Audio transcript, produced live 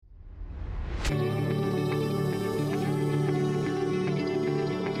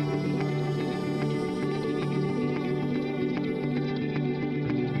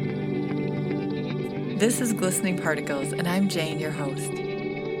This is Glistening Particles, and I'm Jane, your host.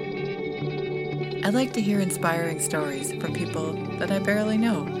 I'd like to hear inspiring stories from people that I barely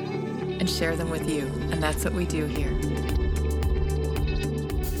know and share them with you, and that's what we do here.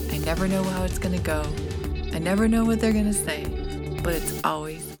 I never know how it's going to go. I never know what they're going to say, but it's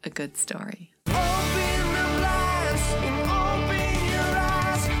always a good story.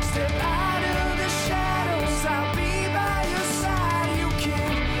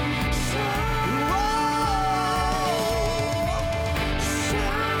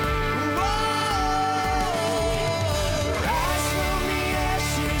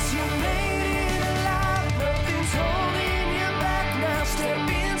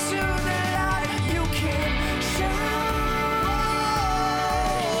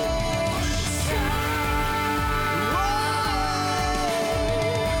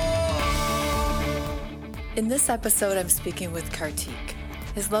 In this episode, I'm speaking with Kartik.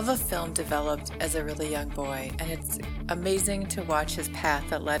 His love of film developed as a really young boy, and it's amazing to watch his path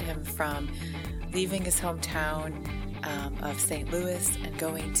that led him from leaving his hometown of St. Louis and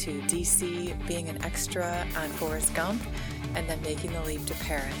going to DC, being an extra on Forrest Gump, and then making the leap to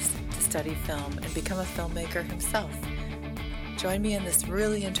Paris to study film and become a filmmaker himself. Join me in this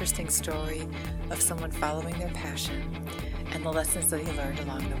really interesting story of someone following their passion and the lessons that he learned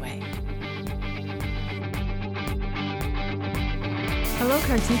along the way. Hello,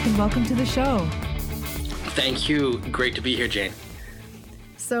 Kartik, and welcome to the show. Thank you. Great to be here, Jane.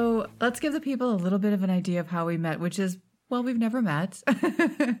 So let's give the people a little bit of an idea of how we met, which is, well, we've never met.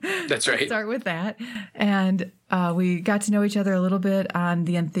 That's right. Let's start with that. And we got to know each other a little bit on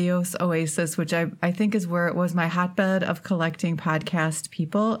the Antheos Oasis, which I think is where it was my hotbed of collecting podcast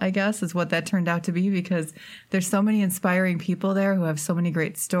people, I guess, is what that turned out to be, because there's so many inspiring people there who have so many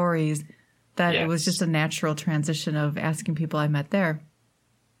great stories that It was just a natural transition of asking people I met there.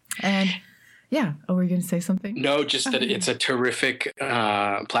 And yeah, were you going to say something? No, just that it's a terrific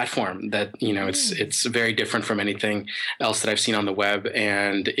platform that, you know, it's very different from anything else that I've seen on the web.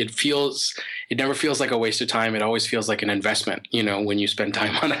 And it never feels like a waste of time. It always feels like an investment, you know, when you spend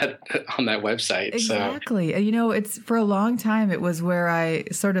time on that website. Exactly. So. You know, it's for a long time, it was where I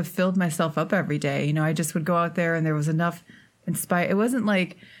sort of filled myself up every day. You know, I just would go out there and there was enough it wasn't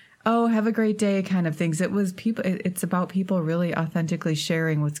like, oh, have a great day kind of things. It was people. It's about people really authentically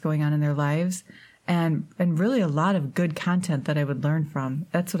sharing what's going on in their lives, and really a lot of good content that I would learn from.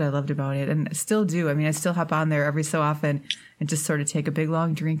 That's what I loved about it, and still do. I mean, I still hop on there every so often and just sort of take a big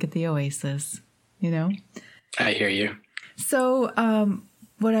long drink at the Oasis. You know, I hear you. So,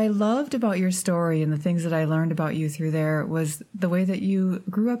 what I loved about your story and the things that I learned about you through there was the way that you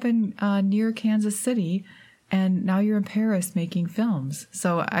grew up in near Kansas City. And now you're in Paris making films.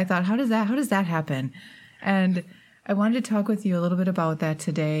 So I thought, how does that happen? And I wanted to talk with you a little bit about that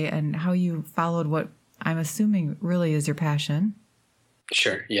today and how you followed what I'm assuming really is your passion.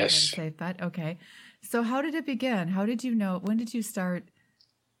 Sure. Yes. Say that. Okay. So how did it begin? How did you know? When did you start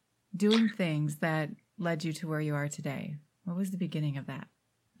doing things that led you to where you are today? What was the beginning of that?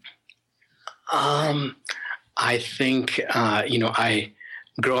 I think,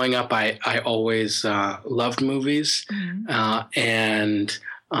 growing up, I always loved movies, and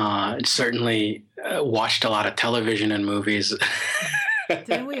certainly watched a lot of television and movies.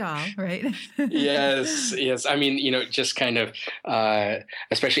 Didn't we all, right? Yes. I mean, you know, just kind of,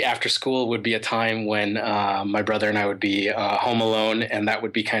 especially after school would be a time when my brother and I would be home alone, and that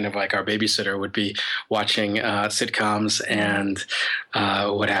would be kind of like our babysitter would be watching sitcoms and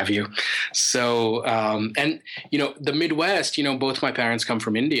what have you. So, and, you know, the Midwest, you know, both my parents come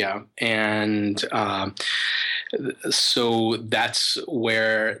from India, and so that's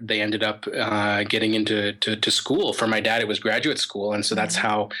where they ended up getting into school. For my dad, it was graduate school, and so that's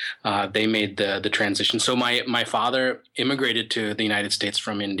how they made the transition. So my father immigrated to the United States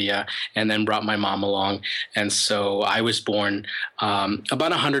from India and then brought my mom along. And so I was born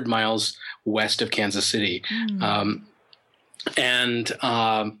about 100 miles west of Kansas City.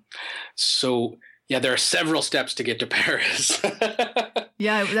 So, yeah, there are several steps to get to Paris.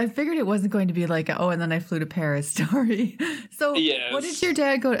 Yeah, I figured it wasn't going to be like, and then I flew to Paris story. So yes. What did your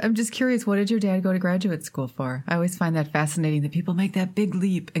dad go I'm just curious, what did your dad go to graduate school for? I always find that fascinating that people make that big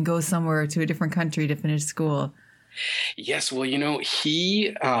leap and go somewhere to a different country to finish school. Yes, well, you know,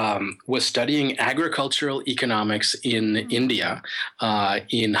 he was studying agricultural economics in India,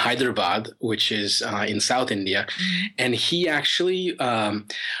 in Hyderabad, which is in South India. And he actually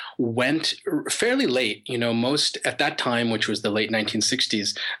went fairly late. You know, most at that time, which was the late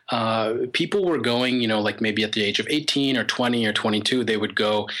 1960s, people were going, you know, like maybe at the age of 18 or 20 or 22, they would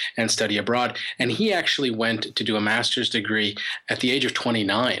go and study abroad. And he actually went to do a master's degree at the age of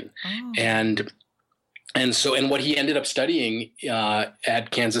 29. And And what he ended up studying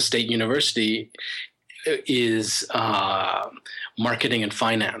at Kansas State University is marketing and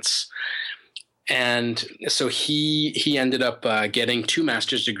finance. And so he ended up getting 2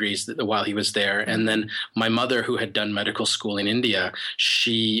 master's degrees while he was there. And then my mother, who had done medical school in India,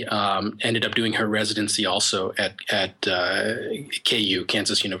 she ended up doing her residency also at KU,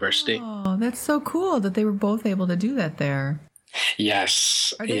 Kansas University. Oh, that's so cool that they were both able to do that there.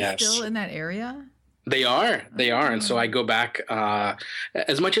 Yes. Are they still in that area? They are. And so I go back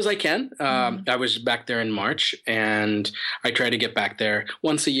as much as I can. I was back there in March, and I try to get back there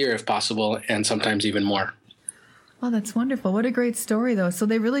once a year if possible, and sometimes even more. Oh, that's wonderful. What a great story, though. So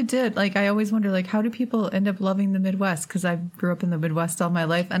they really did. Like, I always wonder, like, how do people end up loving the Midwest? Because I grew up in the Midwest all my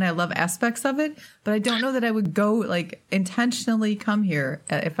life, and I love aspects of it, but I don't know that I would go, like, intentionally come here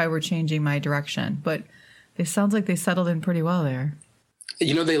if I were changing my direction. But it sounds like they settled in pretty well there.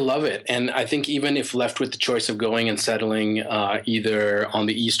 They love it. And I think even if left with the choice of going and settling either on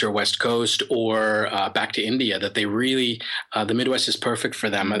the East or West Coast or back to India, that they really, the Midwest is perfect for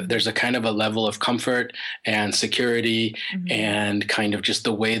them. There's a kind of a level of comfort and security and kind of just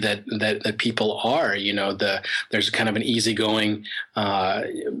the way that people are, there's kind of an easygoing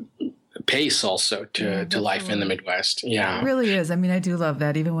pace also to life in the Midwest. Yeah. It really is. I mean, I do love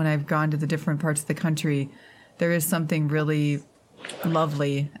that. Even when I've gone to the different parts of the country, there is something really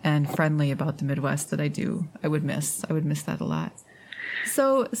lovely and friendly about the Midwest that I would miss. I would miss that a lot.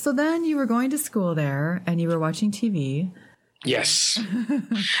 So then you were going to school there and you were watching TV. Yes.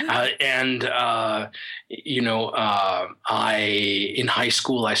 In high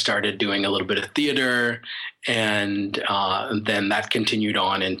school, I started doing a little bit of theater, and then that continued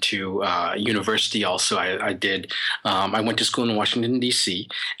on into university. Also, I went to school in Washington, D.C.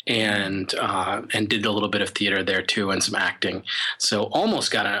 and did a little bit of theater there too, and some acting. So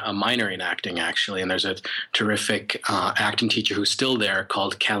almost got a minor in acting, actually. And there's a terrific acting teacher who's still there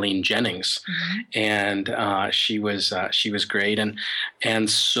called Colleen Jennings, and she was great. And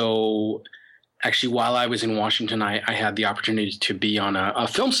so actually, while I was in Washington, I had the opportunity to be on a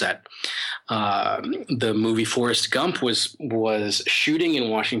film set. The movie Forrest Gump was shooting in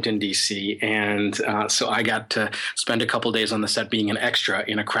Washington, D.C., and so I got to spend a couple days on the set being an extra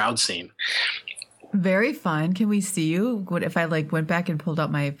in a crowd scene. Very fun. Can we see you? If I went back and pulled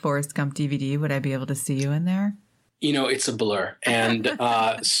out my Forrest Gump DVD, would I be able to see you in there? It's a blur. And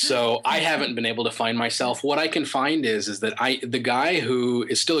so I haven't been able to find myself. What I can find is that the guy who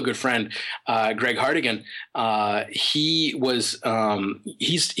is still a good friend, Greg Hartigan, he's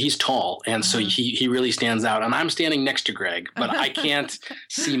tall. And so he really stands out. And I'm standing next to Greg, but I can't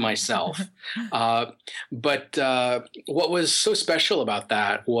see myself. But what was so special about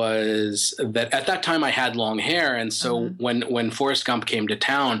that was that at that time I had long hair. And so when Forrest Gump came to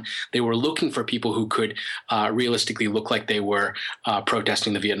town, they were looking for people who could realistically look like they were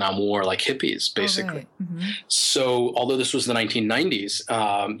protesting the Vietnam War, like hippies, basically. So although this was the 1990s,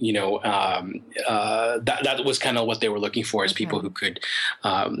 that was kind of what they were looking for, as people who could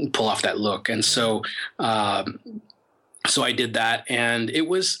pull off that look. And so I did that, and it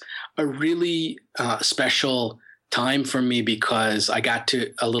was a really special time for me because I got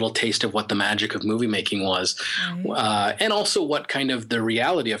a little taste of what the magic of movie making was, and also what kind of the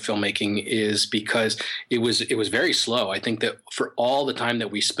reality of filmmaking is, because it was very slow. I think that for all the time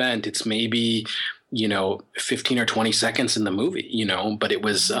that we spent, it's maybe 15 or 20 seconds in the movie, but it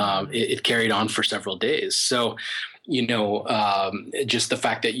was it carried on for several days. So just the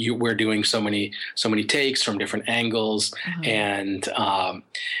fact that we're doing so many takes from different angles. And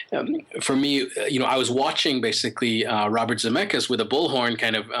for me, I was watching basically Robert Zemeckis with a bullhorn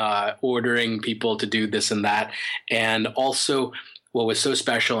kind of ordering people to do this and that. And also what was so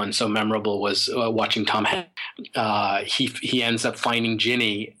special and so memorable was watching Tom Hanks. He ends up finding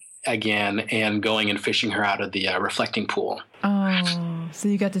Ginny again and going and fishing her out of the reflecting pool. Oh, so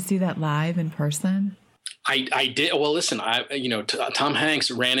you got to see that live in person? I did. Well, listen, Tom Hanks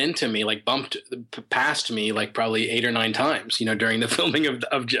ran into me, bumped past me, probably 8 or 9 times, during the filming of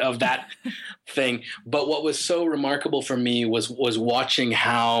that thing. But what was so remarkable for me was watching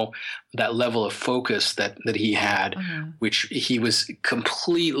how that level of focus that he had, which he was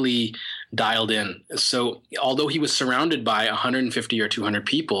completely dialed in. So although he was surrounded by 150 or 200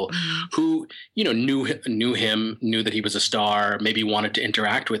 people who, knew him, knew that he was a star, maybe wanted to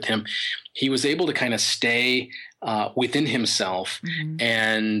interact with him, he was able to kind of stay within himself.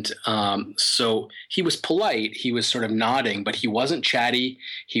 And so he was polite. He was sort of nodding, but he wasn't chatty.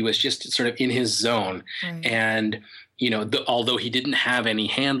 He was just sort of in his zone. And although he didn't have any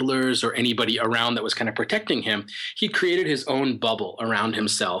handlers or anybody around that was kind of protecting him, he created his own bubble around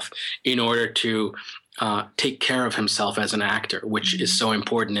himself in order to take care of himself as an actor, which is so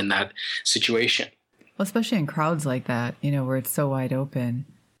important in that situation. Well, especially in crowds like that, where it's so wide open.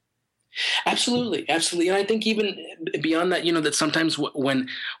 Absolutely, absolutely, and I think even beyond that, that sometimes when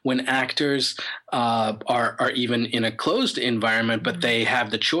actors are even in a closed environment, but they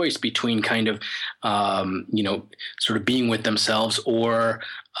have the choice between kind of sort of being with themselves or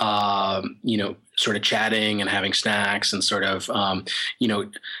sort of chatting and having snacks and sort of I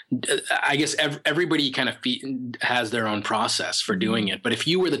guess everybody kind of has their own process for doing it. But if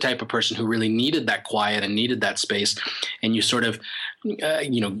you were the type of person who really needed that quiet and needed that space, and you sort of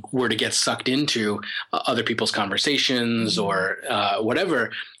were to get sucked into other people's conversations or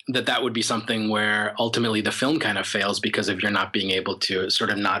whatever, that would be something where ultimately the film kind of fails because of you're not being able to sort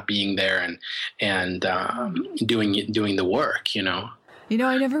of not being there and doing the work,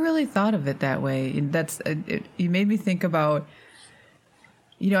 I never really thought of it that way. You made me think about,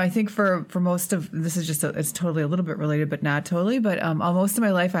 I think for most of, this is just, it's totally a little bit related, but not totally. But most of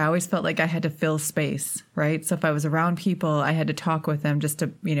my life, I always felt like I had to fill space, right? So if I was around people, I had to talk with them just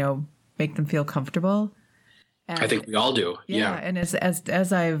to, make them feel comfortable. And, I think we all do. Yeah. And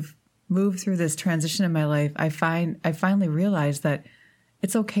as I've moved through this transition in my life, I finally realized that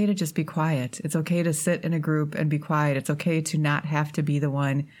it's okay to just be quiet. It's okay to sit in a group and be quiet. It's okay to not have to be the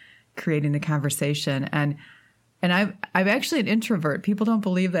one creating the conversation. And I'm actually an introvert. People don't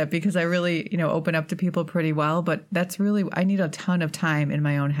believe that because I really, open up to people pretty well, but that's really, I need a ton of time in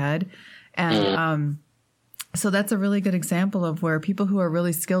my own head. And so that's a really good example of where people who are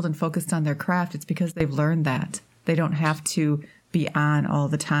really skilled and focused on their craft, it's because they've learned that. They don't have to be on all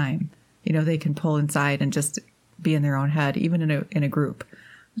the time. They can pull inside and just be in their own head, even in a group.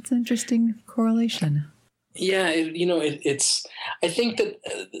 That's an interesting correlation. Yeah, it's. I think that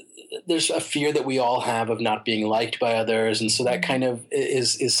there's a fear that we all have of not being liked by others, and so that kind of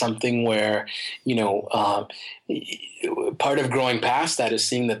is something where, part of growing past that is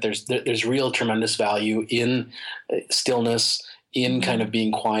seeing that there's real tremendous value in stillness, in kind of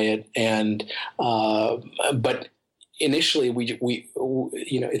being quiet, and but initially we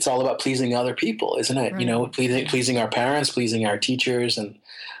it's all about pleasing other people, isn't it? Right. Pleasing our parents, pleasing our teachers, and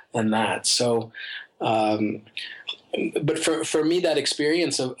that. So, but for me, that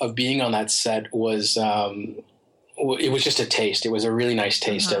experience of being on that set was, it was just a taste. It was a really nice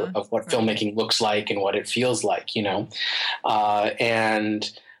taste of what filmmaking looks like and what it feels like,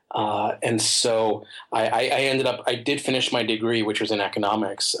 and so I ended up, I did finish my degree, which was in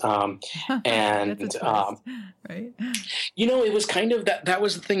economics. And, right. It was kind of that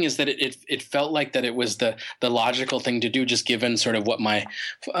was the thing, is that it felt like that it was the logical thing to do, just given sort of what my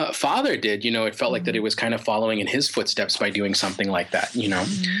father did. It felt like that it was kind of following in his footsteps by doing something like that,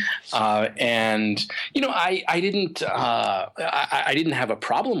 and, I didn't have a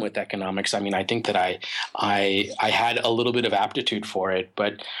problem with economics. I mean, I think that I had a little bit of aptitude for it,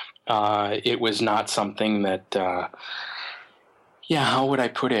 but it was not something that, how would I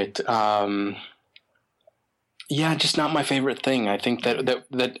put it? Just not my favorite thing. I think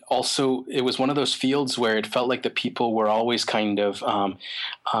that also it was one of those fields where it felt like the people were always kind of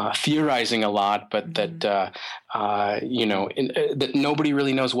theorizing a lot, but that that nobody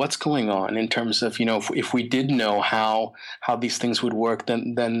really knows what's going on in terms of, if we did know how these things would work,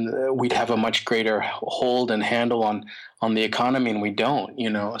 then we'd have a much greater hold and handle on the economy, and we don't,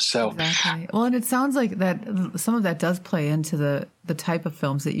 so. Exactly. Well, and it sounds like that some of that does play into the type of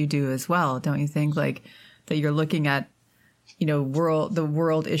films that you do as well, don't you think? Like, that you're looking at, the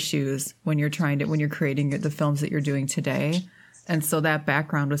world issues when you're creating the films that you're doing today. And so that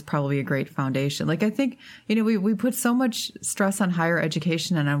background was probably a great foundation. Like, I think, we put so much stress on higher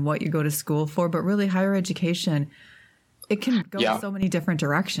education and on what you go to school for, but really higher education, it can go in so many different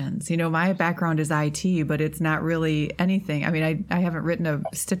directions. My background is IT, but it's not really anything. I mean, I haven't written a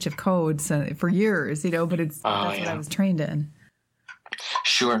stitch of code for years, but that's what I was trained in.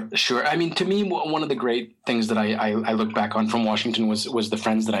 Sure. I mean, to me, one of the great things that I look back on from Washington was the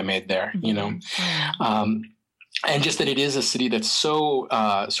friends that I made there, and just that it is a city that's so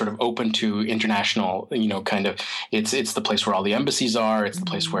sort of open to international, kind of, it's the place where all the embassies are. It's the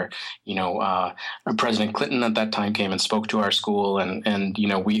place where, President Clinton at that time came and spoke to our school, and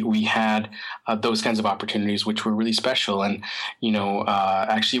we had those kinds of opportunities, which were really special. And,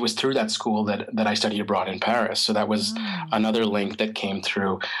 actually it was through that school that I studied abroad in Paris. So that was another link that came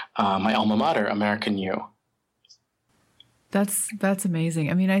through my alma mater, American U. That's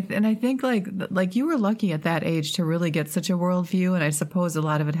amazing. I mean, I think like you were lucky at that age to really get such a worldview, and I suppose a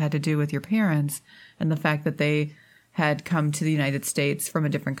lot of it had to do with your parents and the fact that they had come to the United States from a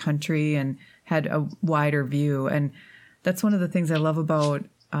different country and had a wider view. And that's one of the things I love about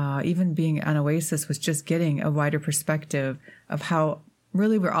even being on Oasis was just getting a wider perspective of how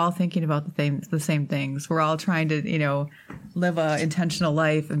really we're all thinking about the same things. We're all trying to, live a intentional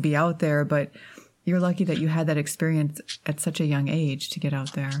life and be out there, but you're lucky that you had that experience at such a young age to get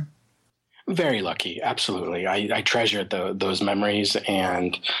out there. Very lucky. Absolutely. I treasure those memories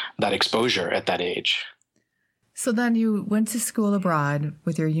and that exposure at that age. So then you went to school abroad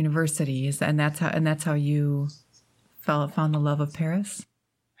with your universities, and that's how you found the love of Paris?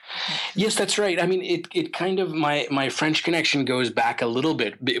 Yes, that's right. I mean, it kind of, my French connection goes back a little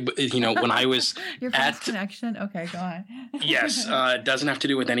bit, when I was Your French connection? Okay, go on. Yes, it doesn't have to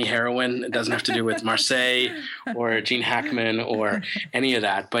do with any heroin. It doesn't have to do with Marseille or Gene Hackman or any of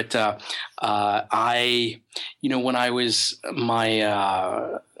that. But when I was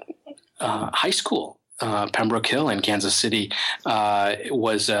my high school, Pembroke Hill in Kansas City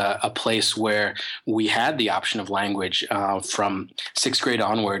was a place where we had the option of language. From sixth grade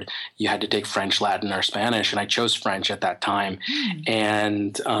onward, you had to take French, Latin, or Spanish, and I chose French at that time.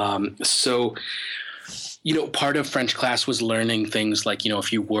 And so part of French class was learning things like,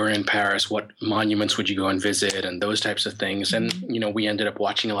 if you were in Paris, what monuments would you go and visit, and those types of things. And, we ended up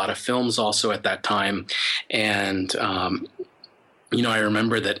watching a lot of films also at that time. And I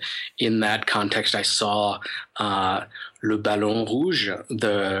remember that in that context, I saw Le Ballon Rouge,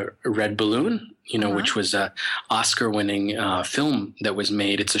 the red balloon, which was a Oscar-winning film that was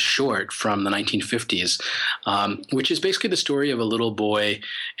made. It's a short from the 1950s, which is basically the story of a little boy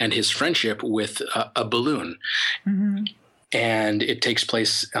and his friendship with a balloon. Mm-hmm. And it takes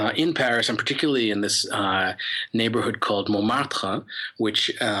place in Paris, and particularly in this neighborhood called Montmartre, which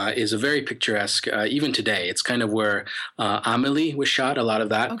is a very picturesque, even today. It's kind of where Amélie was shot, a lot of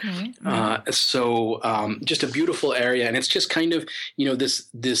that. Okay. So just a beautiful area. And it's just kind of,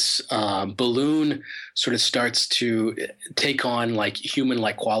 this balloon sort of starts to take on like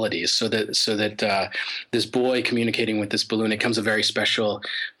human-like qualities, so that this boy communicating with this balloon, it becomes a very special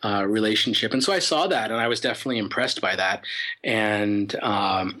relationship. And so I saw that, and I was definitely impressed by that. And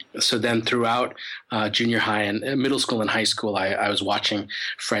so then throughout junior high and middle school and high school, I was watching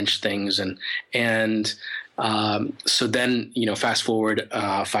French things. And so then, fast forward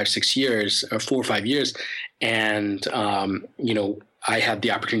 5-6 years, or 4 or 5 years, and, I had the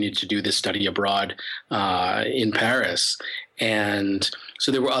opportunity to do this study abroad in Paris. And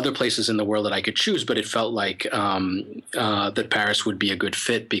so there were other places in the world that I could choose, but it felt like that Paris would be a good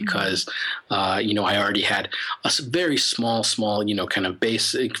fit because, I already had a very small, kind of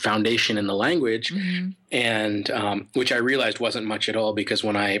basic foundation in the language, and which I realized wasn't much at all, because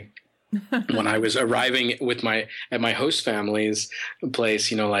when I was arriving at my host family's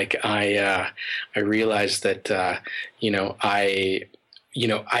place, I realized that,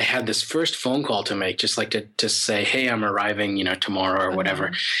 I had this first phone call to make, just like to say, hey, I'm arriving, tomorrow or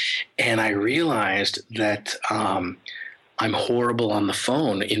whatever. And I realized that, I'm horrible on the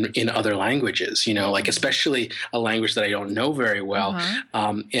phone in other languages, especially a language that I don't know very well.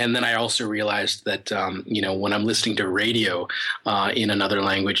 And then I also realized that, when I'm listening to radio in another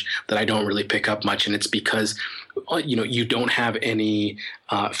language, that I don't really pick up much. And it's because, you don't have any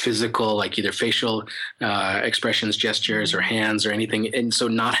physical, like either facial expressions, gestures, or hands or anything. And so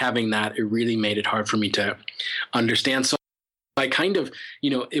not having that, it really made it hard for me to understand. So I kind of,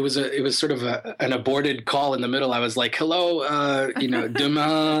 it was sort of an aborted call in the middle. I was like, hello,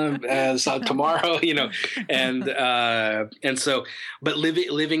 demain, so tomorrow, and so, but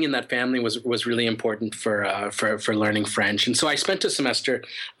living in that family was really important for learning French. And so I spent a semester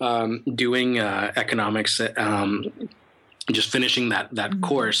doing economics, just finishing that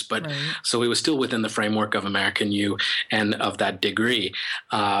course, but so it was still within the framework of American U and of that degree.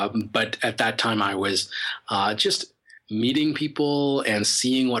 But at that time I was just meeting people and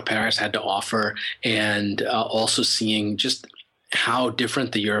seeing what Paris had to offer, and also seeing just how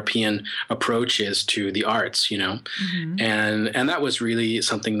different the European approach is to the arts, and that was really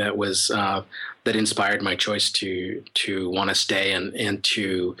something that was that inspired my choice to want to stay and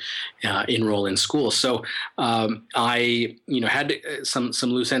to enroll in school. So I had some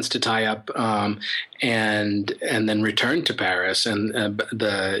loose ends to tie up, and then returned to Paris, and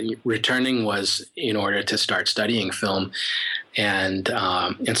the returning was in order to start studying film, and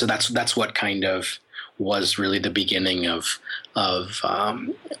so that's what kind of was really the beginning of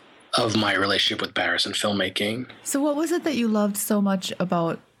my relationship with Paris and filmmaking. So what was it that you loved so much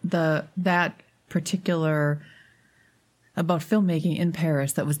about that particular about filmmaking in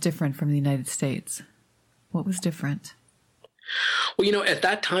Paris that was different from the United States? What was different? Well, at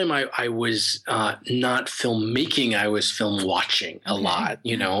that time I was not filmmaking; I was film watching a lot.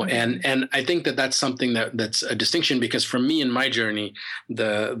 Okay. And I think that that's something that's a distinction, because for me in my journey,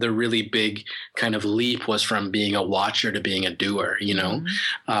 the really big kind of leap was from being a watcher to being a doer.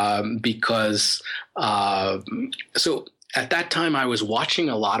 Because so. At that time, I was watching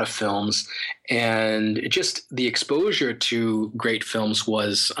a lot of films, and just the exposure to great films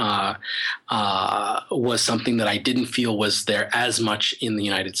was something that I didn't feel was there as much in the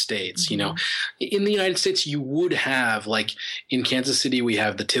United States. Mm-hmm. In the United States, you would have, like in Kansas City, we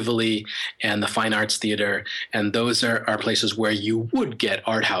have the Tivoli and the Fine Arts Theater, and those are places where you would get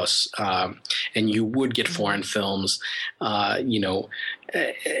art house and you would get foreign films,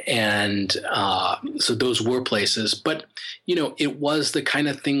 and so those were places. But it was the kind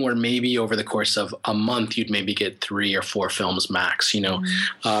of thing where maybe over the course of a month you'd maybe get 3 or 4 films max.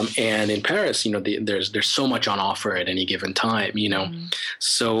 And in Paris, there's so much on offer at any given time.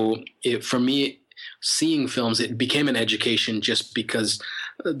 So for me, seeing films, it became an education, just because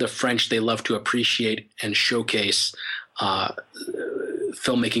the French, they love to appreciate and showcase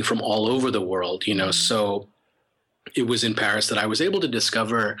filmmaking from all over the world. So it was in Paris that I was able to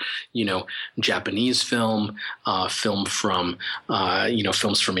discover, Japanese film, film from,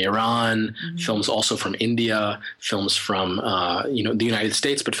 films from Iran, films also from India, films from, the United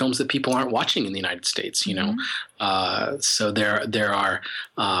States, but films that people aren't watching in the United States. So there are,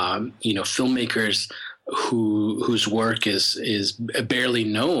 filmmakers whose work is barely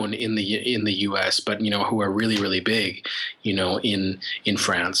known in the U.S., but who are really, really big, in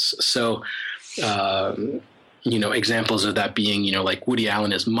France. So. Examples of that being, like Woody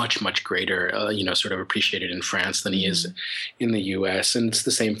Allen is much, much greater, sort of appreciated in France than he is in the U.S. And it's the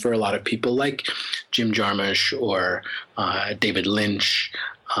same for a lot of people like Jim Jarmusch or David Lynch,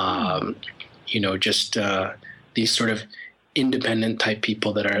 just these sort of independent type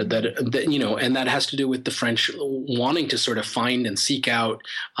people that and that has to do with the French wanting to sort of find and seek out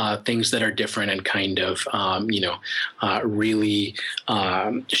things that are different and kind of really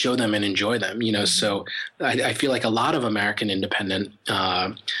show them and enjoy them. So I feel like a lot of American independent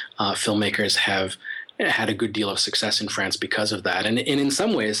filmmakers have had a good deal of success in France because of that, and in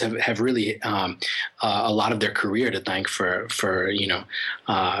some ways have really a lot of their career to thank for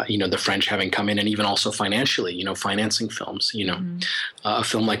the French having come in, and even also financially, financing films. A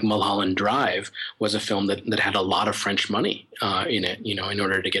film like Mulholland Drive was a film that had a lot of French money in it, in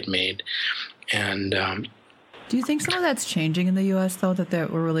order to get made. And do you think some of that's changing in the U.S. though,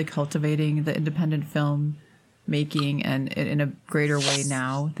 that we're really cultivating the independent film making and in a greater way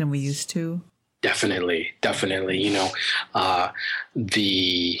now than we used to? Definitely. I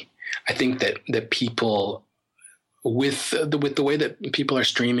think that people, with the way that people are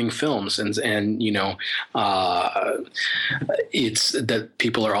streaming films and it's that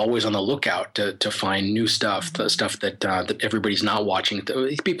people are always on the lookout to find new stuff, the stuff that everybody's not watching.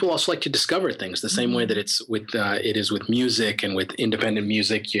 People also like to discover things the same way that it is with music and with independent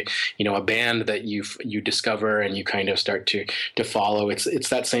music. A band that you discover and you kind of start to follow. It's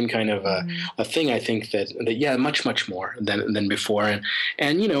that same kind of a thing. I think that much more than before,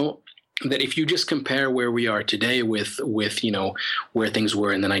 and that if you just compare where we are today with where things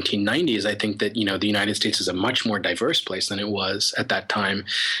were in the 1990s, I think that the United States is a much more diverse place than it was at that time,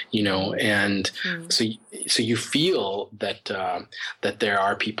 and so you feel that there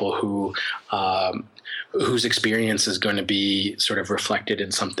are people whose experience is going to be sort of reflected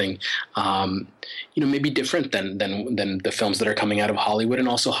in something maybe different than the films that are coming out of Hollywood. And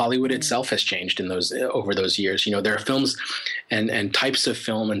also Hollywood itself has changed over those years. There are films and types of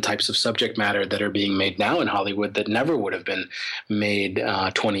film and types of subject matter that are being made now in Hollywood that never would have been made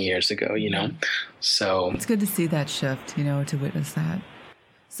 20 years ago, So it's good to see that shift, to witness that.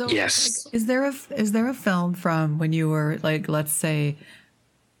 So yes. Is there a film from when you were let's say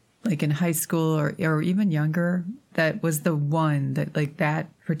in high school or even younger that was the one that that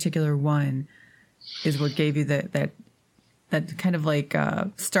particular one is what gave you that kind of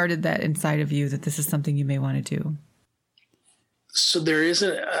started that inside of you that this is something you may want to do? So there is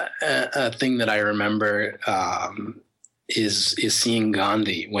a thing that I remember is seeing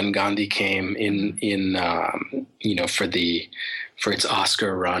Gandhi when Gandhi came in for its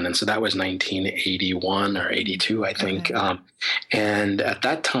Oscar run, and so that was 1981 or 82, I think. Okay. And at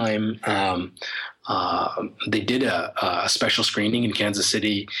that time, they did a special screening in Kansas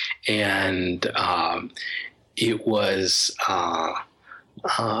City, and it was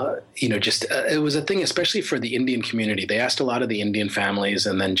it was a thing, especially for the Indian community. They asked a lot of the Indian families,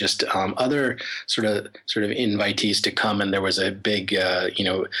 and then just other sort of invitees to come. And there was a big,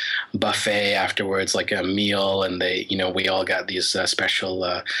 buffet afterwards, like a meal. And we all got these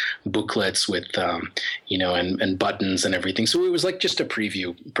special booklets with, and buttons and everything. So it was like just a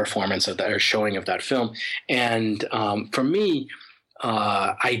preview performance of that, or showing of that film. And for me,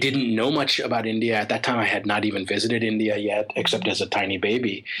 I didn't know much about India at that time. I had not even visited India yet, except as a tiny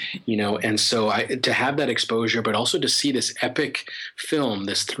baby, and so to have that exposure, but also to see this epic film,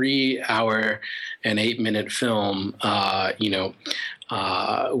 this 3-hour and 8-minute film,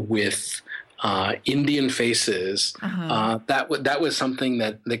 with Indian faces, that was something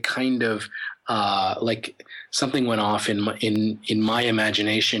that kind of like something went off in my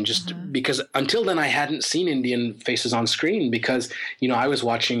imagination, just because until then I hadn't seen Indian faces on screen, because I was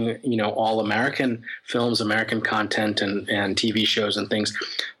watching all American films, American content, and TV shows and things.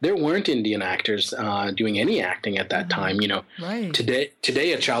 There weren't Indian actors doing any acting at that time. Right.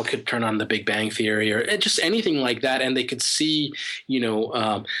 Today a child could turn on The Big Bang Theory or just anything like that, and they could see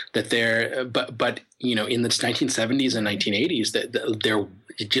that they're but in the 1970s and 1980s that there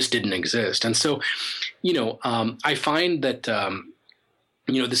it just didn't exist. And so I find that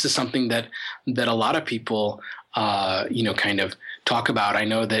this is something that a lot of people kind of talk about. I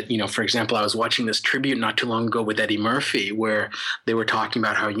know that for example, I was watching this tribute not too long ago with Eddie Murphy, where they were talking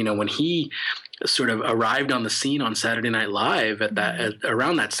about how when he sort of arrived on the scene on Saturday Night Live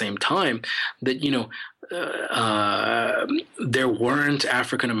around that same time, that there weren't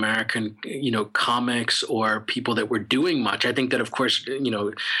African American comics or people that were doing much. I think that of course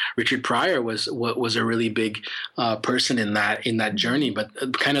Richard Pryor was a really big person in that journey, but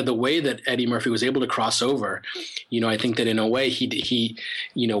kind of the way that Eddie Murphy was able to cross over, I think that in a way he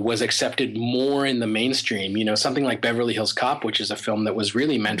was accepted more in the mainstream. Something like Beverly Hills Cop, which is a film that was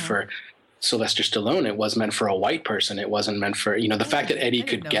really meant for Sylvester Stallone. It was meant for a white person. It wasn't meant for, the fact that Eddie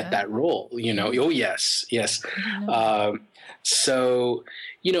could get that role, oh yes. So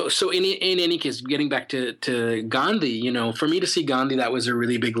in any case, getting back to Gandhi, for me to see Gandhi, that was a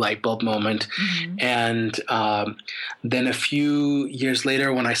really big light bulb moment. And then a few years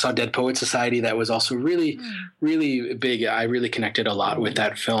later, when I saw Dead Poets Society, that was also really, really big. I really connected a lot with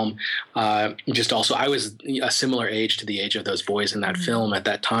that film. Just also, I was a similar age to the age of those boys in that film at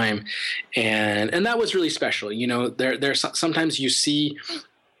that time. And that was really special. There's sometimes you see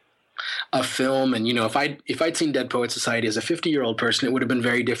a film, and if I'd seen Dead Poets Society as a 50-year-old person, it would have been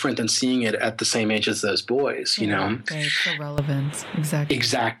very different than seeing it at the same age as those boys. Right, so relevant.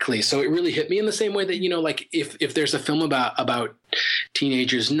 Exactly. So it really hit me in the same way that like if there's a film about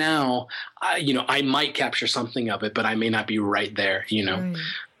teenagers now, I might capture something of it, but I may not be right there. Right.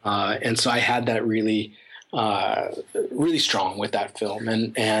 And so I had that really strong with that film,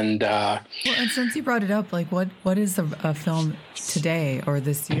 and since you brought it up, like what is a film today or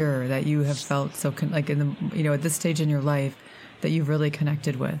this year that you have felt so like in the at this stage in your life that you've really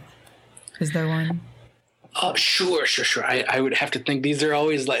connected with? Is there one? Sure. I would have to think. These are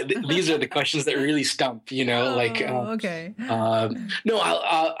always these are the questions that really stump. Okay. No,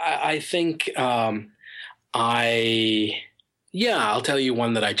 I think I'll tell you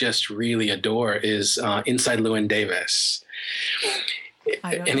one that I just really adore is Inside Llewyn Davis.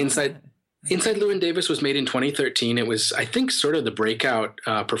 Inside Llewyn Davis was made in 2013. It was, I think, sort of the breakout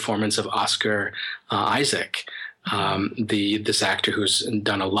performance of Oscar Isaac, this actor who's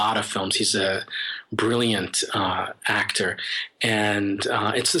done a lot of films. He's a brilliant actor, and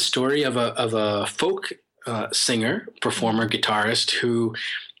it's the story of a folk singer, performer, guitarist who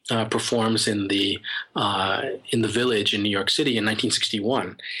performs in the Village in New York City in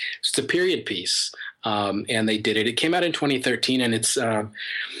 1961. It's a period piece, and they did it. It came out in 2013, and it's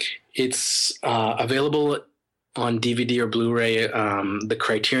available on DVD or Blu-ray. The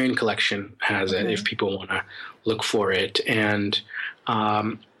Criterion Collection has it if people want to look for it. And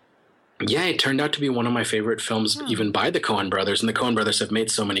it turned out to be one of my favorite films, even by the Coen brothers. And the Coen brothers have made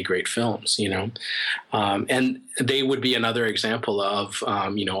so many great films, and they would be another example of,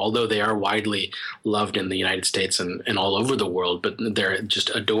 although they are widely loved in the United States and all over the world, but they're just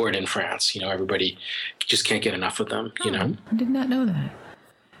adored in France. Everybody just can't get enough of them, I did not know that.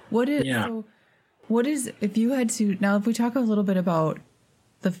 What is, if you had to, now if we talk a little bit about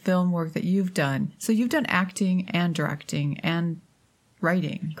the film work that you've done, so you've done acting and directing and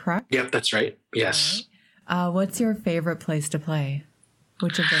writing, correct? Yep, that's right. Yes. Right. What's your favorite place to play?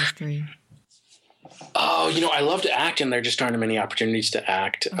 Which of those three? Oh, I love to act, and there just aren't many opportunities to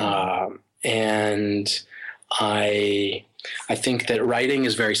act. And I I think that writing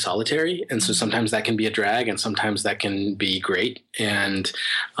is very solitary, and so sometimes that can be a drag, and sometimes that can be great. And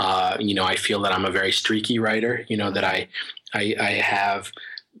I feel that I'm a very streaky writer. That I have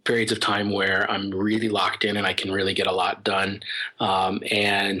periods of time where I'm really locked in and I can really get a lot done,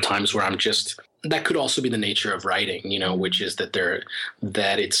 and times where I'm just. That could also be the nature of writing, which is that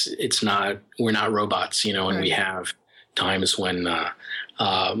it's not, we're not robots, and Right. we have times when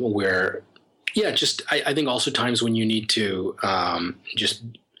where. Yeah, I think also times when you need to just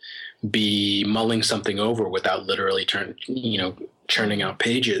be mulling something over without literally churning out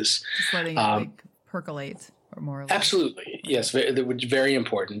pages. Just letting it percolate, or more or less. Absolutely, yes, very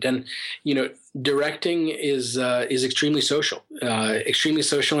important. And directing is extremely social,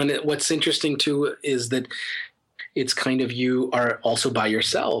 And what's interesting too is that it's kind of, you are also by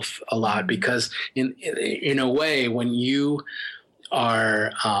yourself a lot, because in a way, when you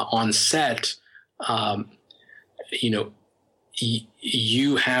are on set,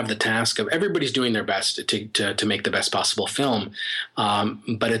 you have the task of, everybody's doing their best to make the best possible film.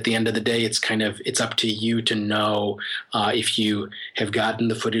 But at the end of the day, it's up to you to know if you have gotten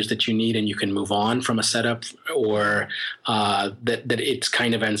the footage that you need and you can move on from a setup, or that it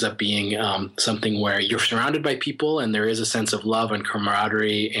kind of ends up being something where you're surrounded by people and there is a sense of love and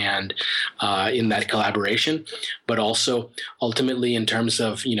camaraderie and in that collaboration, but also ultimately in terms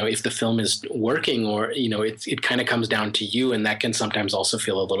of, if the film is working, or, it kind of comes down to you, and that can sometimes also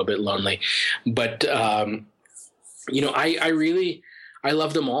feel a little bit lonely. But, I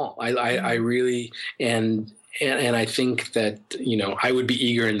love them all. I really, and I think that, I would be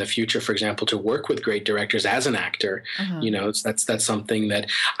eager in the future, for example, to work with great directors as an actor. That's something that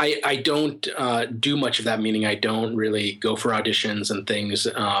I don't do much of that, meaning I don't really go for auditions and things.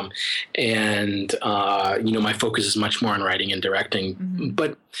 My focus is much more on writing and directing.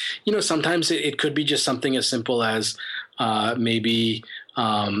 But, sometimes it could be just something as simple as maybe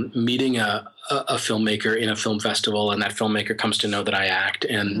meeting a filmmaker in a film festival, and that filmmaker comes to know that I act,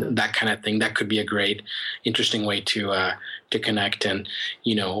 and that kind of thing. That could be a great, interesting way to connect. And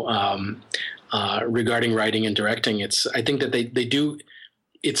regarding writing and directing, I think that they do.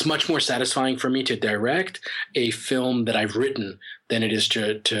 It's much more satisfying for me to direct a film that I've written than it is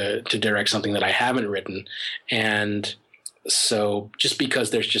to direct something that I haven't written. And so, just because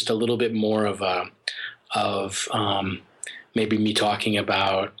there's just a little bit more of maybe me talking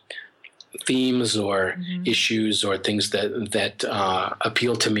about themes or issues or things that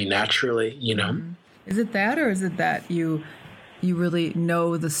appeal to me naturally, Is it that, or is it that you really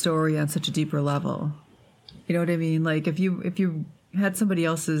know the story on such a deeper level? You know what I mean? Like if you had somebody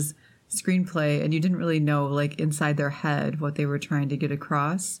else's screenplay and you didn't really know, like, inside their head what they were trying to get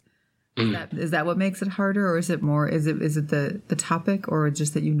across, is that what makes it harder, or is it the topic, or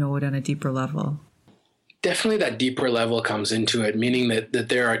just that you know it on a deeper level? Definitely that deeper level comes into it, meaning that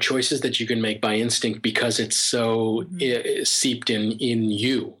there are choices that you can make by instinct because it's so seeped in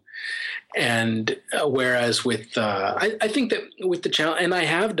you. And whereas with, I think that with the challenge, and I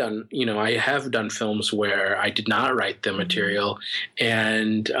have done films where I did not write the material,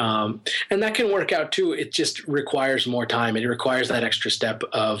 and that can work out too. It just requires more time. It requires that extra step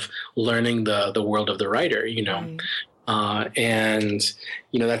of learning the world of the writer, Right. and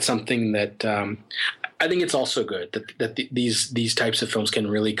that's something that I think it's also good that these types of films can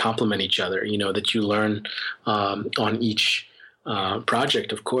really complement each other. That you learn on each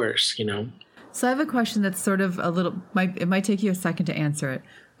project, of course. So I have a question that's sort of it might take you a second to answer it,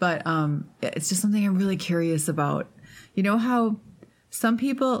 but it's just something I'm really curious about. You know how some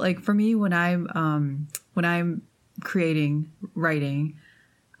people, like for me, when I'm writing,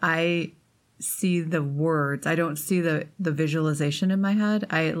 I see the words. I don't see the visualization in my head.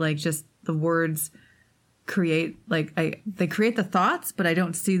 I like just the words create, they create the thoughts, but I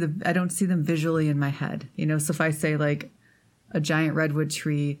don't see them visually in my head. So if I say like a giant redwood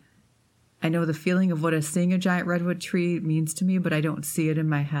tree, I know the feeling of what seeing a giant redwood tree means to me, but I don't see it in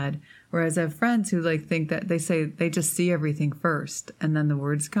my head. Whereas I have friends who think that they say they just see everything first and then the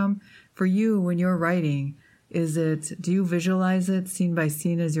words come. For you, when you're writing, do you visualize it scene by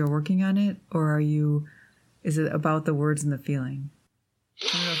scene as you're working on it? Or is it about the words and the feeling?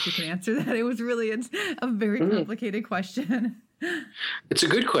 I don't know if you can answer that. It was really a very complicated question. It's a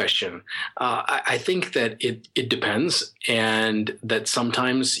good question. I think that it depends, and that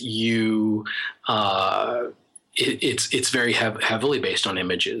sometimes it's very heavily based on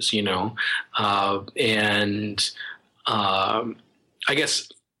images, and I guess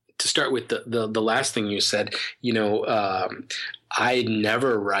to start with the last thing you said, I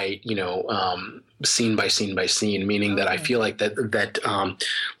never write, scene by scene by scene, meaning that I feel like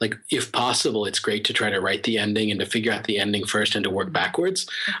like if possible, it's great to try to write the ending and to figure out the ending first and to work backwards.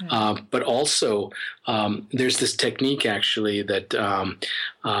 Okay. But also, there's this technique actually that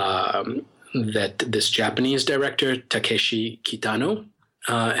this Japanese director, Takeshi Kitano,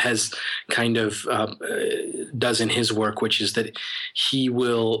 has kind of does in his work, which is that he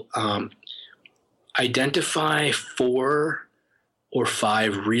will identify 4 or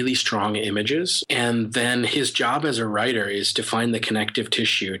 5 really strong images. And then his job as a writer is to find the connective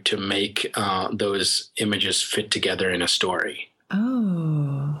tissue to make those images fit together in a story.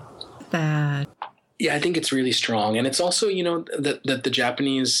 Oh, that. Yeah, I think it's really strong. And it's also, that the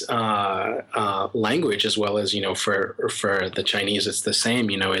Japanese language, as well as, for the Chinese, it's the same,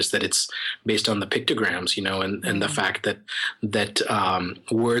 is that it's based on the pictograms, and the fact that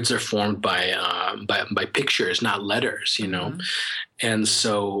words are formed by pictures, not letters, And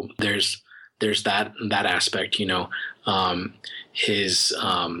so there's that aspect,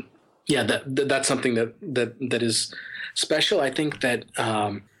 that's something that is special. I think that,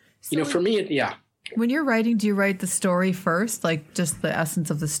 for me, When you're writing, do you write the story first, like just the essence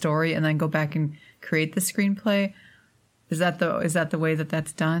of the story, and then go back and create the screenplay? Is that the way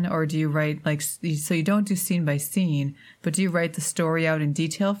that's done? Or do you write so you don't do scene by scene, but do you write the story out in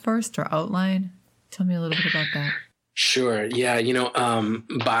detail first or outline? Tell me a little bit about that. Sure. Yeah.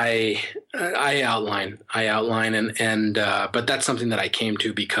 I outline and but that's something that I came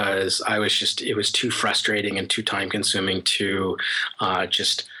to because it was too frustrating and too time consuming to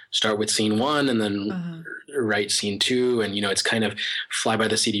just start with scene 1 and then write scene 2. And, it's kind of fly by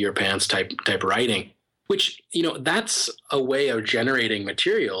the seat of your pants type writing, which, that's a way of generating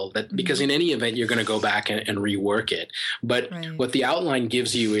material that because in any event, you're going to go back and rework it. But what the outline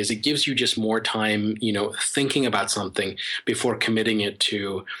gives you is it gives you just more time, thinking about something before committing it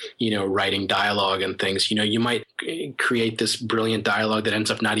to, writing dialogue and things. You might create this brilliant dialogue that ends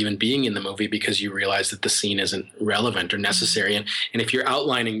up not even being in the movie because you realize that the scene isn't relevant or necessary. And if you're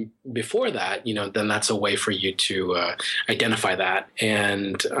outlining before that, then that's a way for you to identify that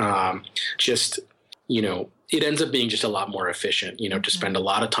and it ends up being just a lot more efficient, to spend a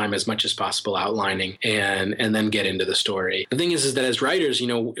lot of time as much as possible outlining and then get into the story. The thing is that as writers,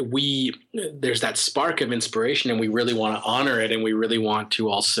 there's that spark of inspiration and we really want to honor it. And we really want to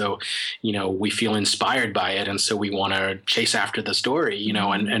also, we feel inspired by it. And so we want to chase after the story,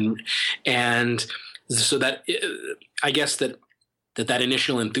 and so that I guess that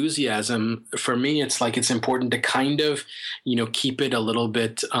initial enthusiasm for me, it's like, it's important to kind of, keep it a little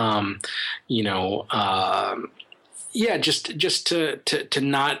bit, just to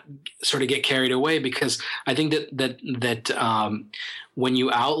not sort of get carried away, because I think that when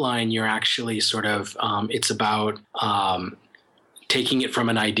you outline, you're actually sort of, it's about, taking it from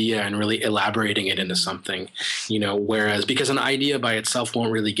an idea and really elaborating it into something, whereas because an idea by itself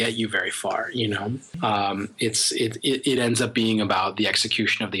won't really get you very far, it ends up being about the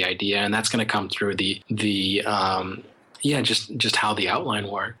execution of the idea. And that's going to come through just how the outline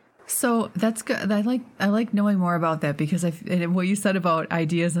works. So that's good. I like knowing more about that because and what you said about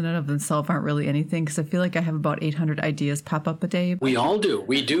ideas in and of themselves aren't really anything, because I feel like I have about 800 ideas pop up a day. We all do.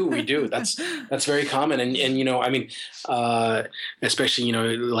 We do. That's very common. And especially,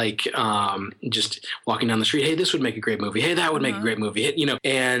 just walking down the street, hey, this would make a great movie. Hey, that would make a great movie.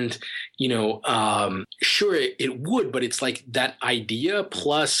 Sure, it would, but it's like that idea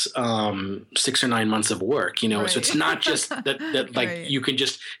plus 6 or 9 months of work, right. So it's not just that like right. You can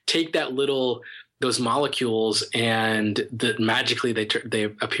just take those molecules and magically they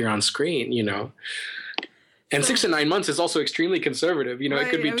appear on screen, And 6 to 9 months is also extremely conservative. Right,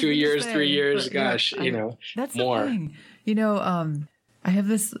 it could be 2 years, 3 years. Gosh, that's more. The thing.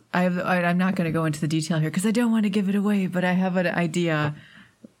 I'm not going to go into the detail here because I don't want to give it away, but I have an idea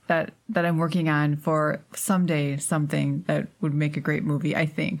that I'm working on for someday, something that would make a great movie, I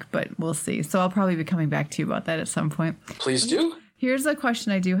think, but we'll see. So I'll probably be coming back to you about that at some point. Please do. Here's a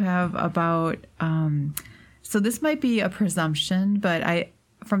question I do have about, so this might be a presumption, but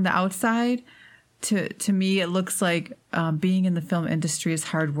from the outside, to me, it looks like being in the film industry is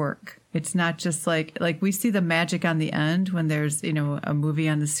hard work. It's not just like we see the magic on the end when there's, a movie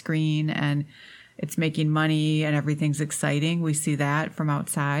on the screen and it's making money and everything's exciting. We see that from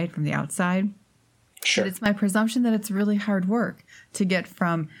the outside. Sure. But it's my presumption that it's really hard work to get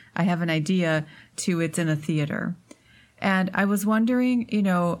from I have an idea to it's in a theater. And I was wondering,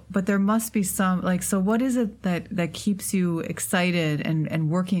 but there must be some, so what is it that keeps you excited and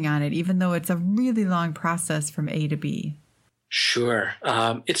working on it, even though it's a really long process from A to B? Sure.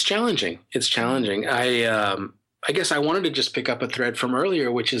 It's challenging. I guess I wanted to just pick up a thread from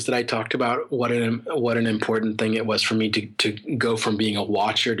earlier, which is that I talked about what an important thing it was for me to go from being a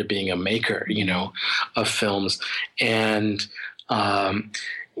watcher to being a maker, of films. And,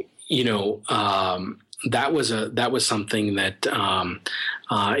 that was something that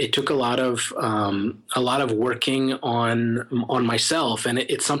it took a lot of working on myself, and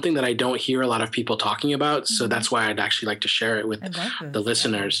it's something that I don't hear a lot of people talking about. So that's why I'd actually like to share it with the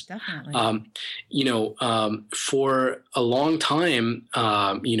listeners. Yeah, definitely. For a long time,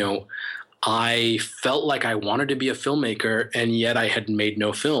 I felt like I wanted to be a filmmaker, and yet I had made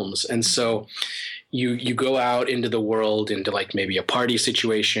no films, and so. You go out into the world, into like maybe a party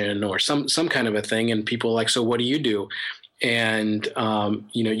situation or some kind of a thing, and people are like, so what do you do? And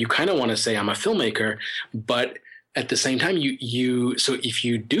you kind of want to say I'm a filmmaker, but at the same time, so if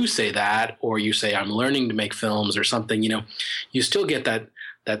you do say that, or you say I'm learning to make films or something, you still get that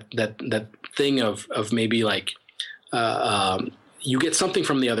thing of maybe like. You get something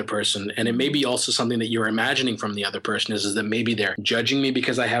from the other person, and it may be also something that you're imagining from the other person is that maybe they're judging me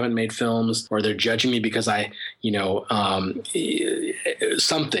because I haven't made films, or they're judging me because I,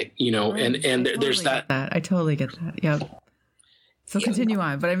 something, and there's that. I totally get that. Yep. So continue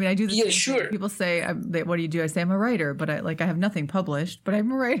on. But I mean, I do the same sure. thing. People say, what do you do? I say, I'm a writer, but I have nothing published, but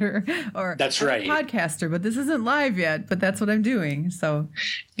I'm a writer. Or that's I'm right. a podcaster, but this isn't live yet, but that's what I'm doing. So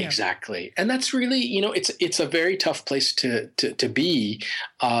yeah. Exactly. And that's really, it's a very tough place to be.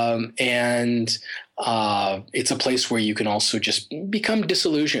 And it's a place where you can also just become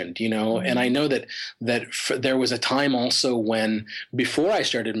disillusioned, Mm-hmm. And I know that there was a time also when, before I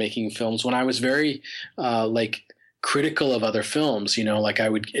started making films, when I was very, critical of other films, like I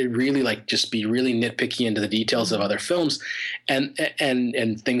would really just be really nitpicky into the details of other films and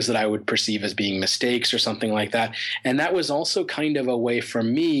things that I would perceive as being mistakes or something like that. And that was also kind of a way for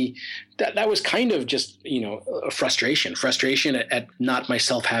me that was kind of just, a frustration at not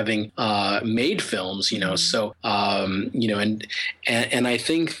myself having made films, Mm-hmm. So, and I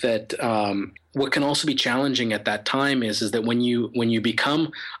think that what can also be challenging at that time is that when you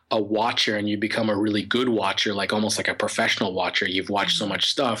become a watcher and you become a really good watcher, like almost like a professional watcher, you've watched so much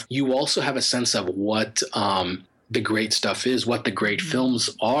stuff, you also have a sense of what the great stuff is, what the great films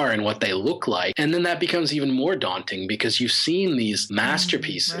are and what they look like. And then that becomes even more daunting because you've seen these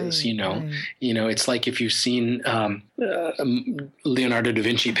masterpieces, right. It's like if you've seen Leonardo da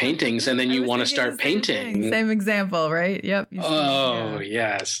Vinci paintings and then you want to start painting. Same example, right? Yep.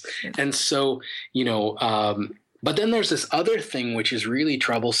 Yes. And so, but then there's this other thing which is really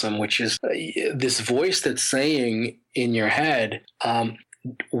troublesome, which is this voice that's saying in your head,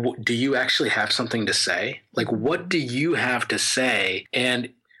 do you actually have something to say? Like, what do you have to say? And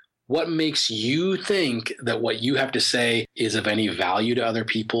what makes you think that what you have to say is of any value to other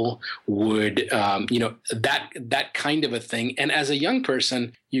people? Would, that kind of a thing. And as a young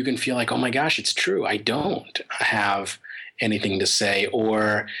person, you can feel like, oh my gosh, it's true. I don't have anything to say,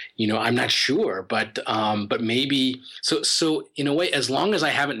 or, I'm not sure, but maybe, so in a way, as long as I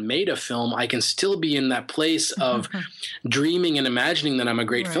haven't made a film, I can still be in that place of dreaming and imagining that I'm a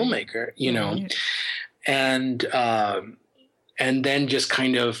great filmmaker, and then just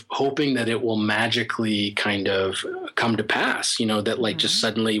kind of hoping that it will magically kind of come to pass, that like just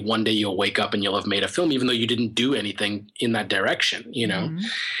suddenly one day you'll wake up and you'll have made a film, even though you didn't do anything in that direction,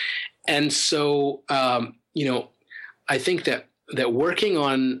 And so, I think that working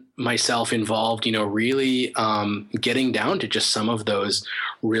on myself involved, really getting down to just some of those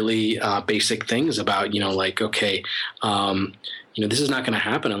really basic things about, okay, this is not going to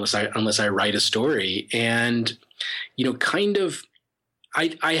happen unless I write a story. And, kind of,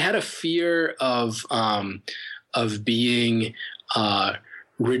 I had a fear of being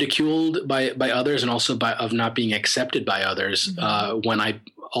ridiculed by others, and also of not being accepted by others when I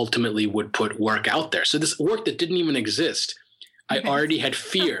ultimately would put work out there. So this work that didn't even exist, I already had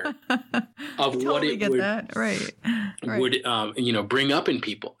fear of what it would bring up in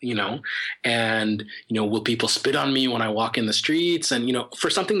people, and, will people spit on me when I walk in the streets? And, for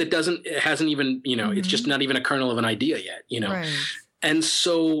something that hasn't even, it's just not even a kernel of an idea yet, Right. And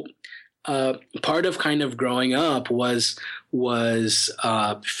so part of kind of growing up was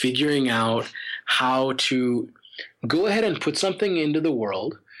figuring out how to go ahead and put something into the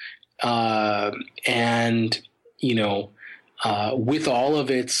world, and, with all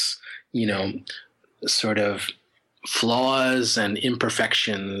of its, sort of flaws and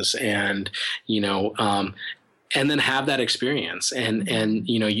imperfections, and, and then have that experience and,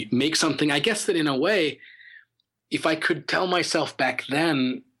 you make something. I guess that in a way, if I could tell myself back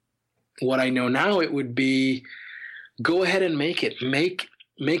then what I know now, it would be, go ahead and make it. Make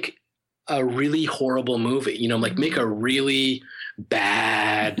a really horrible movie, like make a really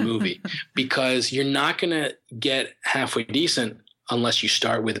bad movie, because you're not going to get halfway decent unless you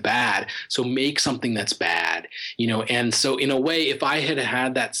start with bad. So make something that's bad, and so in a way, if I had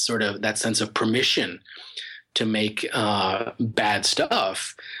had that sense of permission to make bad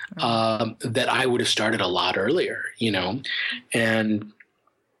stuff, that I would have started a lot earlier, and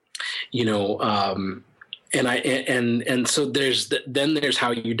and so there's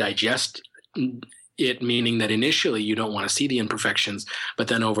how you digest it, meaning that initially you don't want to see the imperfections, but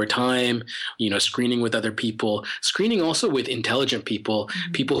then over time, screening with other people, screening also with intelligent people,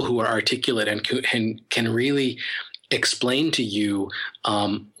 people who are articulate and can really explain to you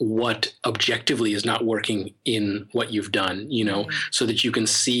what objectively is not working in what you've done, so that you can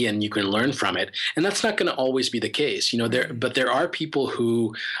see and you can learn from it. And that's not going to always be the case, but there are people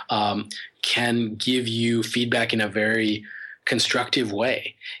who can give you feedback in a very constructive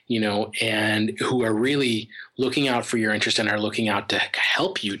way, and who are really looking out for your interest and are looking out to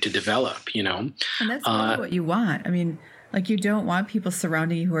help you to develop, And that's really what you want. I mean, like, you don't want people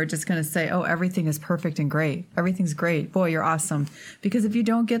surrounding you who are just going to say, oh, everything is perfect and great. Everything's great. Boy, you're awesome. Because if you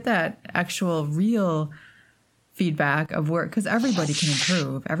don't get that actual real feedback of work, because everybody can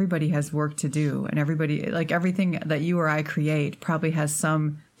improve. Everybody has work to do. And everybody, like, everything that you or I create probably has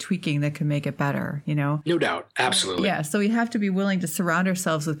some tweaking that can make it better, No doubt. Absolutely. Yeah. So we have to be willing to surround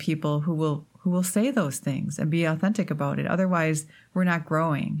ourselves with people who will say those things and be authentic about it. Otherwise, we're not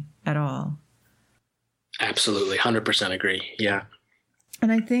growing at all. Absolutely. 100% agree. Yeah.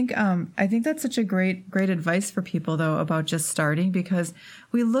 And I think that's such a great advice for people, though, about just starting, because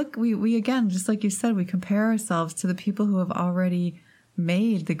we again, just like you said, we compare ourselves to the people who have already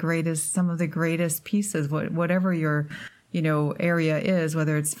made some of the greatest pieces, whatever your, area is,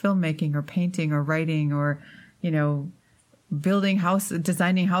 whether it's filmmaking or painting or writing or, building houses,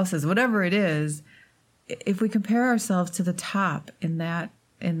 designing houses, whatever it is. If we compare ourselves to the top in that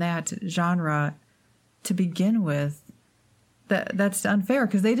genre to begin with, that's unfair,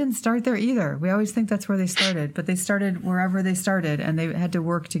 because they didn't start there either. We always think that's where they started, but they started wherever they started, and they had to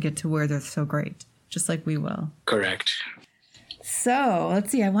work to get to where they're so great, just like we will. Correct. So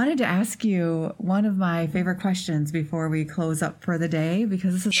let's see. I wanted to ask you one of my favorite questions before we close up for the day,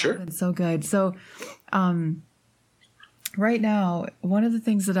 because this has been so good. So right now, one of the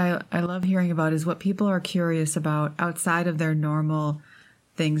things that I love hearing about is what people are curious about outside of their normal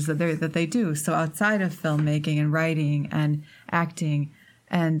things that they do. So outside of filmmaking and writing and acting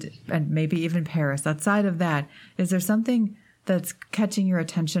and maybe even Paris, outside of that, is there something that's catching your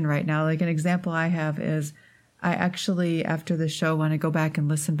attention right now? Like, an example I have is, I actually, after the show, want to go back and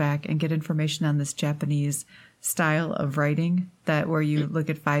listen back and get information on this Japanese style of writing where you look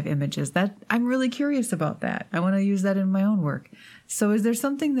at 5 images. That I'm really curious about that. I want to use that in my own work. So is there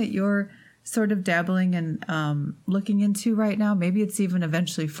something that you're sort of dabbling and looking into right now? Maybe it's even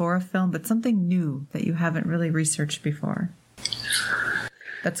eventually for a film, but something new that you haven't really researched before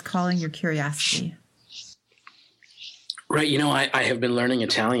that's calling your curiosity. Right. I have been learning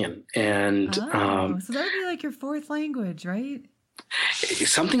Italian, and so that would be like your 4th language, right?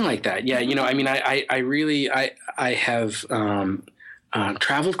 Something like that. Yeah. I have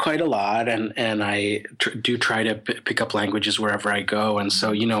traveled quite a lot, and I do try to pick up languages wherever I go. And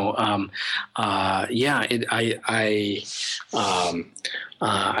so,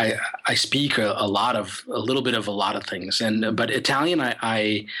 I speak a little bit of a lot of things, but Italian,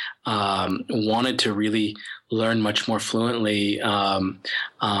 I wanted to really learn much more fluently,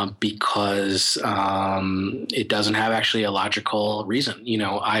 because it doesn't have actually a logical reason.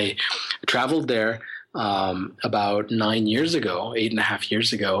 I traveled there about 8.5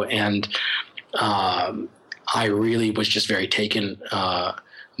 years ago. And I really was just very taken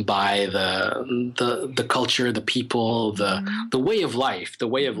by the culture, the people, the way of life, the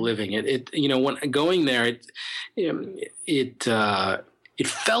way of living. When going there, it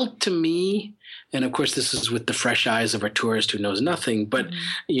felt to me, and of course, this is with the fresh eyes of a tourist who knows nothing, but,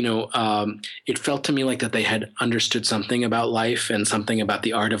 it felt to me like that they had understood something about life and something about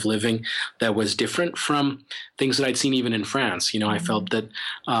the art of living that was different from things that I'd seen even in France. I felt that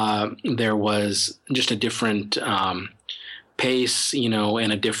there was just a different pace,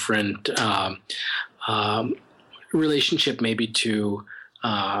 and a different relationship maybe to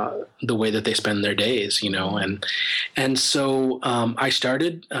the way that they spend their days, and so I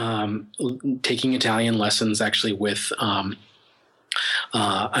started taking Italian lessons actually with an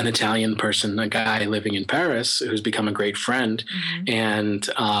Italian person, a guy living in Paris who's become a great friend. And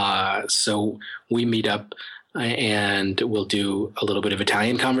so we meet up and we'll do a little bit of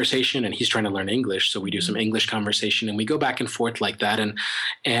Italian conversation, and he's trying to learn English, so we do some English conversation, and we go back and forth like that.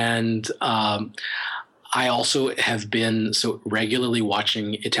 And I also have been so regularly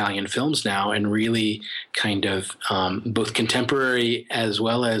watching Italian films now, and really kind of both contemporary as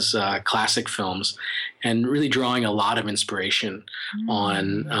well as classic films, and really drawing a lot of inspiration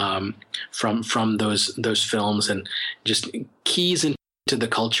on from those films, and just keys into the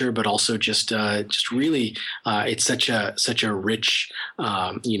culture, but also just really it's such a rich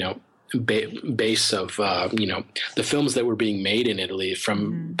base of the films that were being made in Italy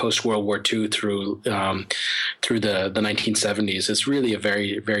from post World War II through the 1970s. It's really a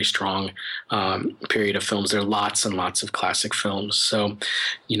very, very strong period of films. There are lots and lots of classic films. So,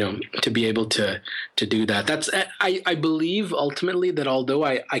 to be able to do that, that's I believe ultimately that although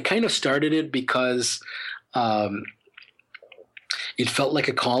I kind of started it because it felt like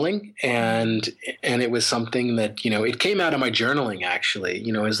a calling, and it was something that, it came out of my journaling, actually,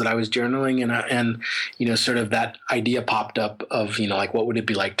 is that I was journaling, and sort of that idea popped up of, like, what would it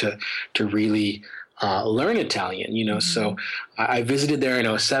be like to really learn Italian, So I visited there in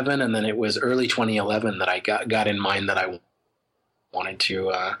 2007, and then it was early 2011 that I got in mind that I wanted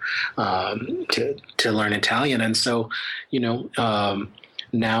to learn Italian. And so,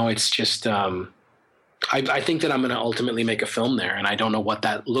 now it's just, I think that I'm going to ultimately make a film there, and I don't know what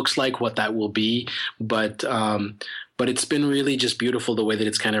that looks like, what that will be, but it's been really just beautiful the way that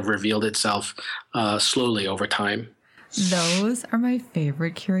it's kind of revealed itself slowly over time. Those are my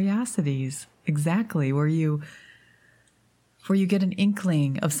favorite curiosities. Exactly, where you get an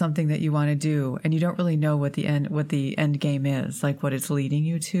inkling of something that you want to do, and you don't really know what the end game is, like what it's leading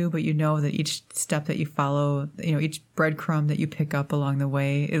you to, but you know that each step that you follow, each breadcrumb that you pick up along the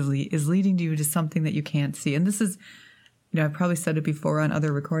way is leading you to something that you can't see. And this is, I've probably said it before on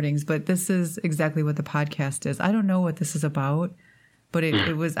other recordings, but this is exactly what the podcast is. I don't know what this is about, but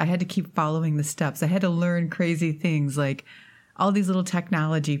it was, I had to keep following the steps. I had to learn crazy things, like all these little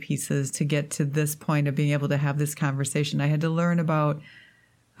technology pieces to get to this point of being able to have this conversation. I had to learn about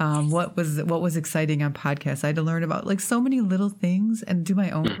what was exciting on podcasts. I had to learn about like so many little things and do my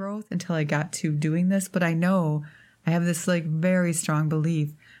own growth until I got to doing this. But I know I have this like very strong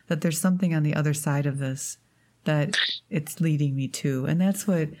belief that there's something on the other side of this that it's leading me to. And that's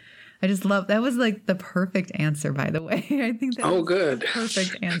what I just love. That was like the perfect answer, by the way. I think that was good. The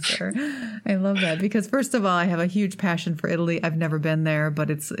perfect answer. I love that because first of all, I have a huge passion for Italy. I've never been there, but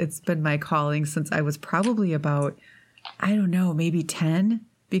it's been my calling since I was probably about, I don't know, maybe 10,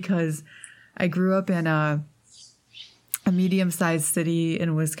 because I grew up in a medium-sized city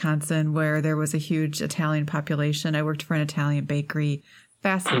in Wisconsin where there was a huge Italian population. I worked for an Italian bakery,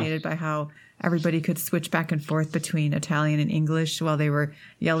 fascinated by how everybody could switch back and forth between Italian and English while they were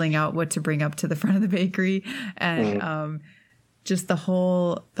yelling out what to bring up to the front of the bakery. And just the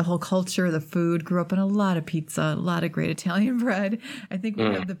whole culture, the food. Grew up on a lot of pizza, a lot of great Italian bread. I think we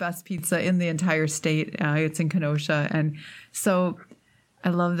have the best pizza in the entire state. It's in Kenosha. And so I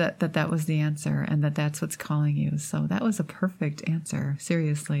love that was the answer, and that's what's calling you. So that was a perfect answer,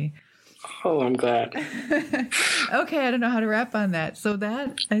 seriously. Oh, I'm glad. Okay, I don't know how to wrap on that. So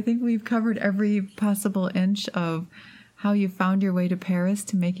I think we've covered every possible inch of how you found your way to Paris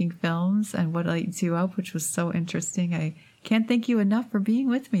to making films and what lights you up, which was so interesting. I can't thank you enough for being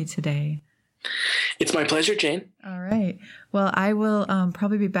with me today. It's my pleasure, Jane. All right. Well, I will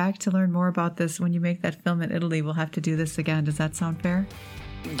probably be back to learn more about this when you make that film in Italy. We'll have to do this again. Does that sound fair?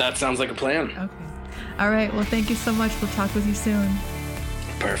 That sounds like a plan. Okay. All right. Well, thank you so much. We'll talk with you soon.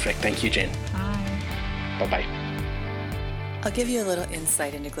 Perfect. Thank you, Jane. Bye. Bye-bye. I'll give you a little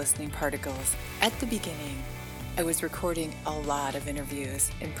insight into Glistening Particles. At the beginning, I was recording a lot of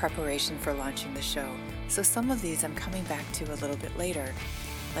interviews in preparation for launching the show. So some of these I'm coming back to a little bit later,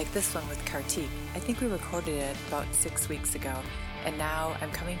 like this one with Kartik. I think we recorded it about 6 weeks ago, and now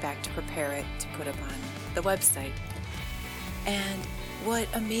I'm coming back to prepare it to put up on the website. And what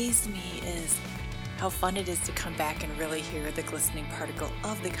amazed me is how fun it is to come back and really hear the glistening particle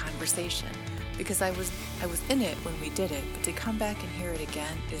of the conversation, because I was in it when we did it, but to come back and hear it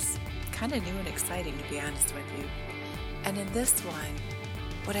again is kind of new and exciting, to be honest with you. And in this one,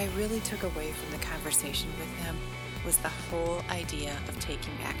 what I really took away from the conversation with him was the whole idea of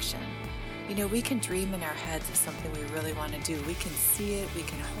taking action. We can dream in our heads of something we really want to do. We can see it, we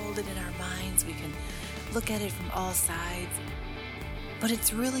can hold it in our minds, we can look at it from all sides. But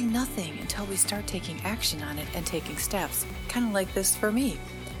it's really nothing until we start taking action on it and taking steps. Kind of like this for me.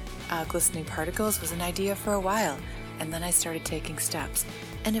 Glistening Particles was an idea for a while, and then I started taking steps.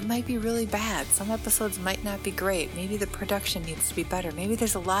 And it might be really bad. Some episodes might not be great. Maybe the production needs to be better. Maybe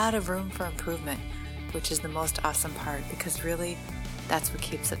there's a lot of room for improvement. which is the most awesome part because really that's what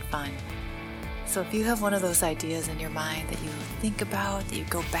keeps it fun. So if you have one of those ideas in your mind that you think about, that you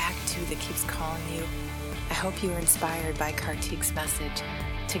go back to, that keeps calling you, I hope you are inspired by Kartik's message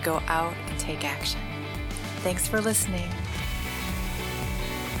to go out and take action. Thanks for listening.